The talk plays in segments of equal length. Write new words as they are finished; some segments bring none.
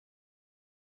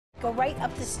Go right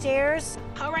up the stairs.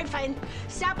 All right, fine.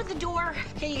 Stop at the door.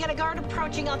 Okay, you got a guard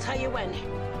approaching. I'll tell you when.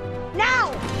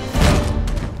 Now!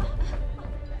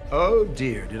 Oh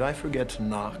dear, did I forget to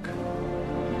knock?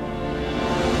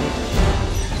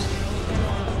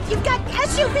 You've got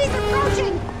SUVs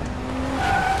approaching!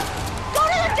 Go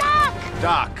to the dock!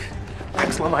 Doc,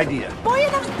 excellent idea.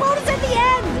 Boyanov's boat is at the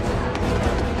end!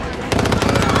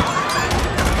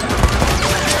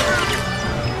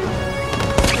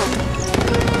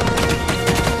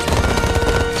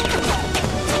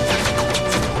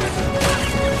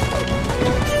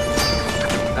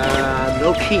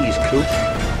 No keys, Coop.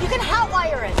 You can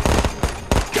hotwire it.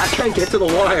 I can't get to the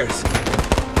wires.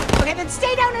 Okay, then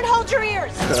stay down and hold your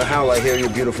ears. How will I hear your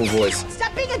beautiful voice?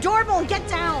 Stop being adorable and get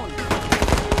down.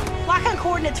 Lock on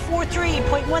coordinates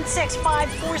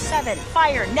 43.16547.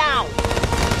 Fire now.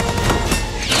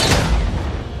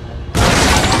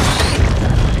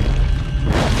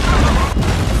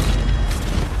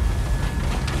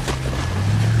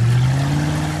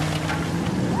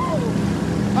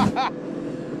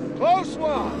 Close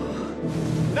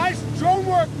one. Nice drone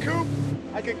work, Coop.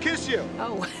 I can kiss you.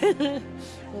 Oh,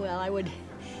 well, I would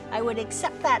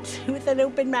accept that with an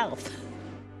open mouth.